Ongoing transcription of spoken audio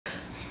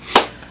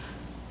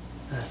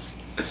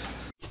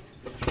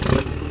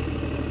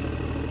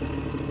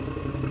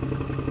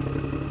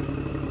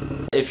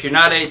if you're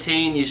not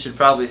 18, you should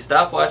probably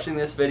stop watching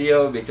this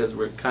video because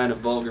we're kind of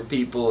vulgar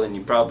people and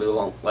you probably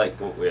won't like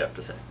what we have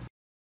to say.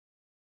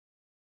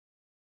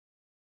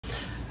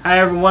 Hi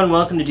everyone,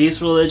 welcome to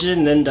Juice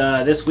Religion, and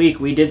this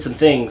week we did some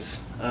things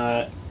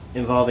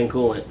involving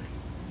coolant.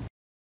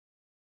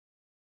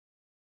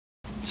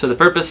 So the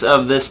purpose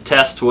of this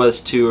test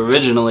was to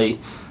originally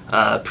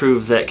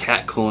prove that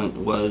CAT coolant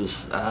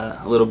was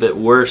a little bit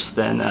worse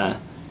than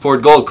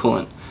Ford Gold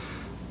coolant.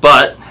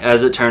 But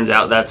as it turns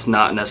out, that's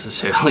not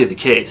necessarily the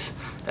case.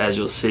 As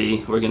you'll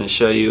see, we're going to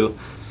show you.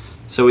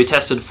 So we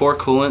tested 4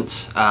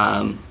 coolants,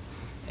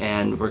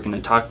 and we're going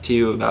to talk to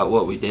you about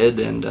what we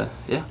did, and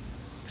yeah.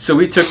 So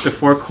we took the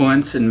 4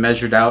 coolants and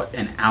measured out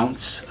an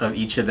ounce of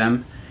each of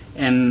them,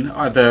 and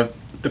the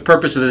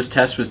purpose of this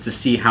test was to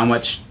see how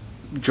much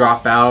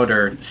dropout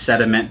or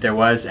sediment there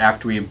was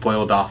after we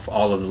boiled off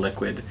all of the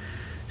liquid.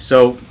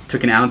 So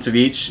took an ounce of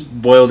each,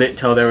 boiled it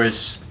till there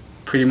was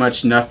pretty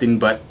much nothing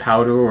but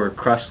powder or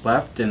crust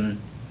left, and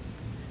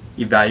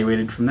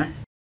evaluated from there.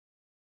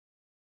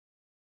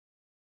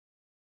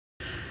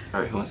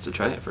 Alright, who wants to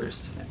try it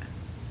first?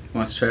 Who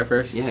wants to try it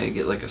first? Yeah, you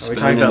get like a spoon. Are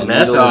we talking about and a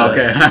meth? needle. Oh,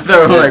 okay. I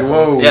thought we were like,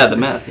 whoa. Yeah, the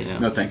meth, you know.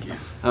 No, thank you.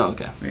 Oh,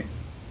 okay. Wait.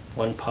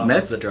 One pop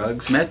Meth? of the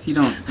drugs. Meth, you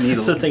don't need.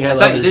 That's the thing I thought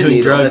love you is did doing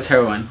need drugs. That's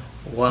heroin.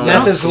 Wow.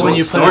 Meth is the one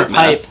you put in a pipe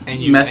meth.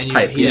 and you Meth's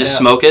pipe. You heat just it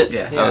up. smoke it?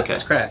 Yeah. Oh, okay.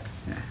 It's crack.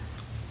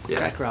 Yeah.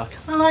 Crack rock.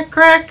 I like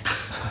crack.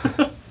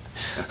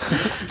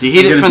 Do you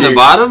heat it from the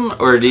bottom,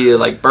 or do you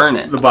like burn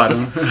it? The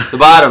bottom. The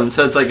bottom,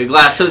 so it's like a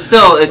glass. So it's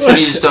still, you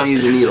just don't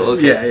use a needle.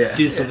 Okay. Yeah, yeah.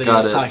 Do something Got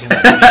else it. talking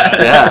about.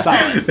 Yeah.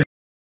 Solid.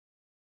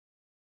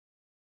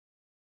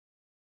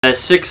 A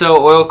 6.0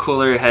 oil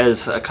cooler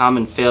has a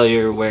common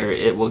failure where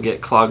it will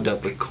get clogged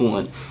up with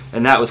coolant,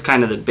 and that was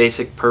kind of the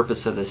basic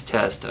purpose of this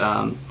test.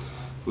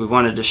 We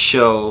wanted to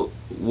show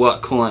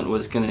what coolant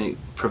was going to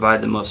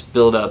provide the most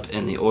buildup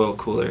in the oil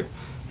cooler,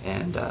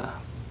 and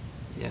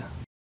yeah.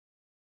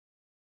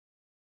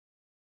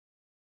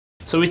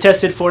 So we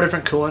tested 4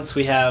 different coolants.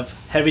 We have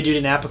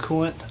heavy-duty Napa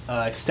coolant,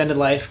 extended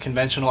life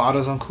conventional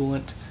AutoZone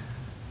coolant,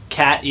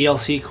 CAT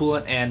ELC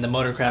coolant, and the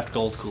Motorcraft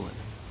Gold coolant.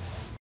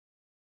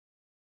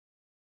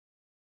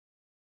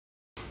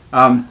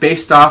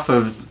 Based off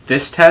of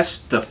this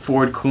test, the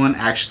Ford coolant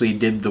actually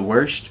did the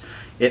worst.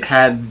 It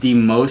had the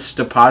most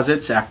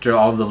deposits after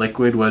all the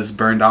liquid was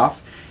burned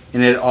off,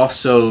 and it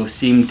also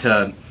seemed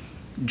to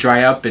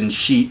dry up in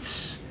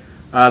sheets.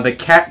 The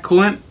CAT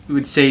coolant, we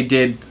would say,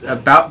 did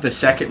about the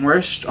second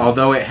worst.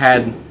 Although it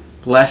had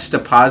less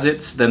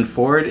deposits than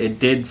Ford, it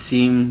did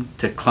seem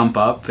to clump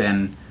up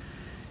and,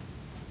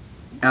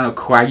 I don't know,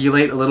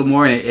 coagulate a little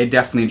more, and it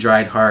definitely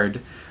dried hard.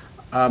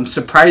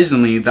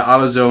 Surprisingly, the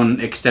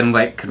AutoZone Extended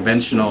Light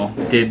Conventional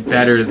did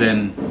better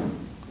than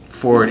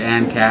Ford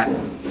and CAT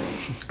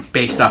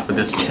based off of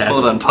this test.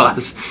 Hold on,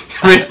 pause.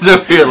 Rand's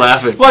over here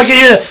laughing. Well, I can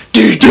hear the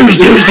douche, douche,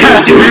 douche,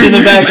 douche, douche in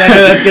the back. I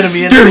know that's going to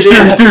be in the Douche,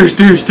 video. douche,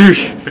 douche, douche,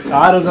 douche.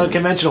 AutoZone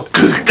conventional.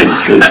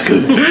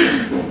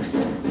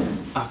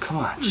 Oh, come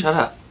on, shut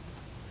up.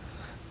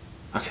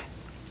 Okay.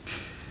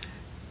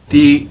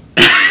 The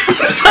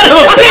Son of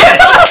a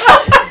bitch!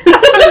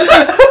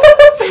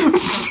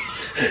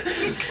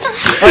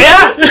 Oh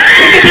yeah? You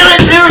can do it,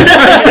 dude!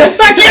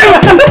 Fuck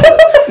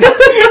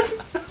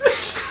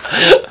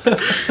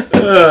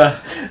you!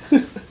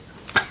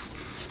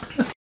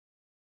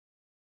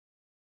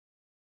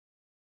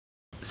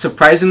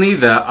 Surprisingly,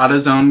 the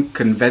AutoZone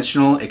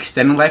Conventional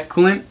Extended Life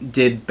Coolant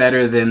did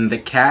better than the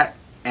CAT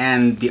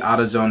and the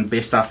AutoZone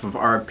based off of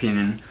our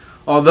opinion.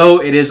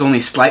 Although it is only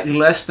slightly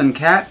less than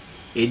CAT,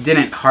 it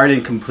didn't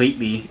harden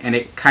completely, and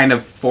it kind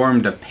of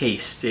formed a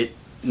paste.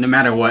 No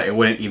matter what, it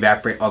wouldn't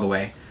evaporate all the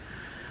way.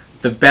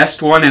 The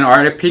best one, in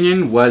our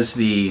opinion, was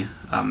the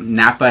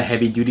Napa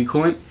Heavy Duty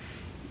Coolant.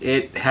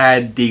 It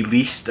had the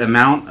least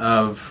amount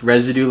of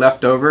residue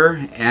left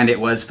over, and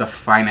it was the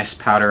finest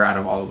powder out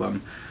of all of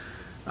them.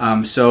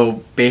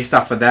 So based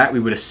off of that, we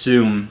would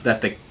assume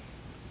that the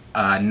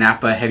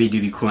Napa Heavy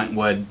Duty Coolant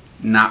would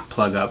not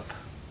plug up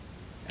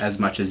as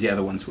much as the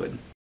other ones would.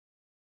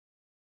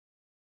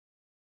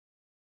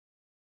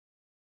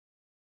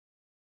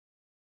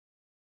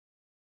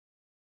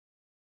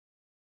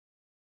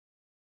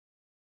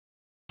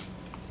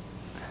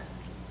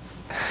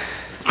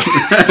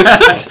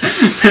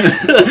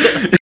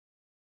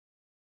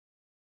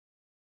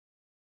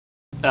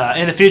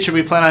 In the future,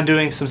 we plan on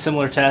doing some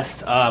similar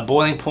tests,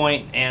 boiling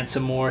point, and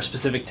some more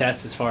specific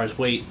tests as far as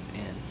weight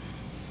and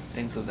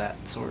things of that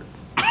sort.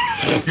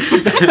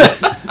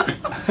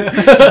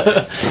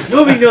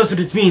 Nobody knows what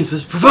it means, but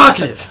it's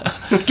provocative.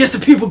 It gets the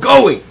people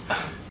going.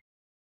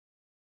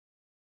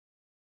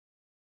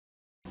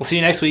 We'll see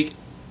you next week.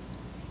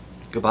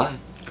 Goodbye.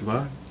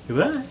 Goodbye.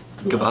 Goodbye.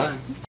 Goodbye.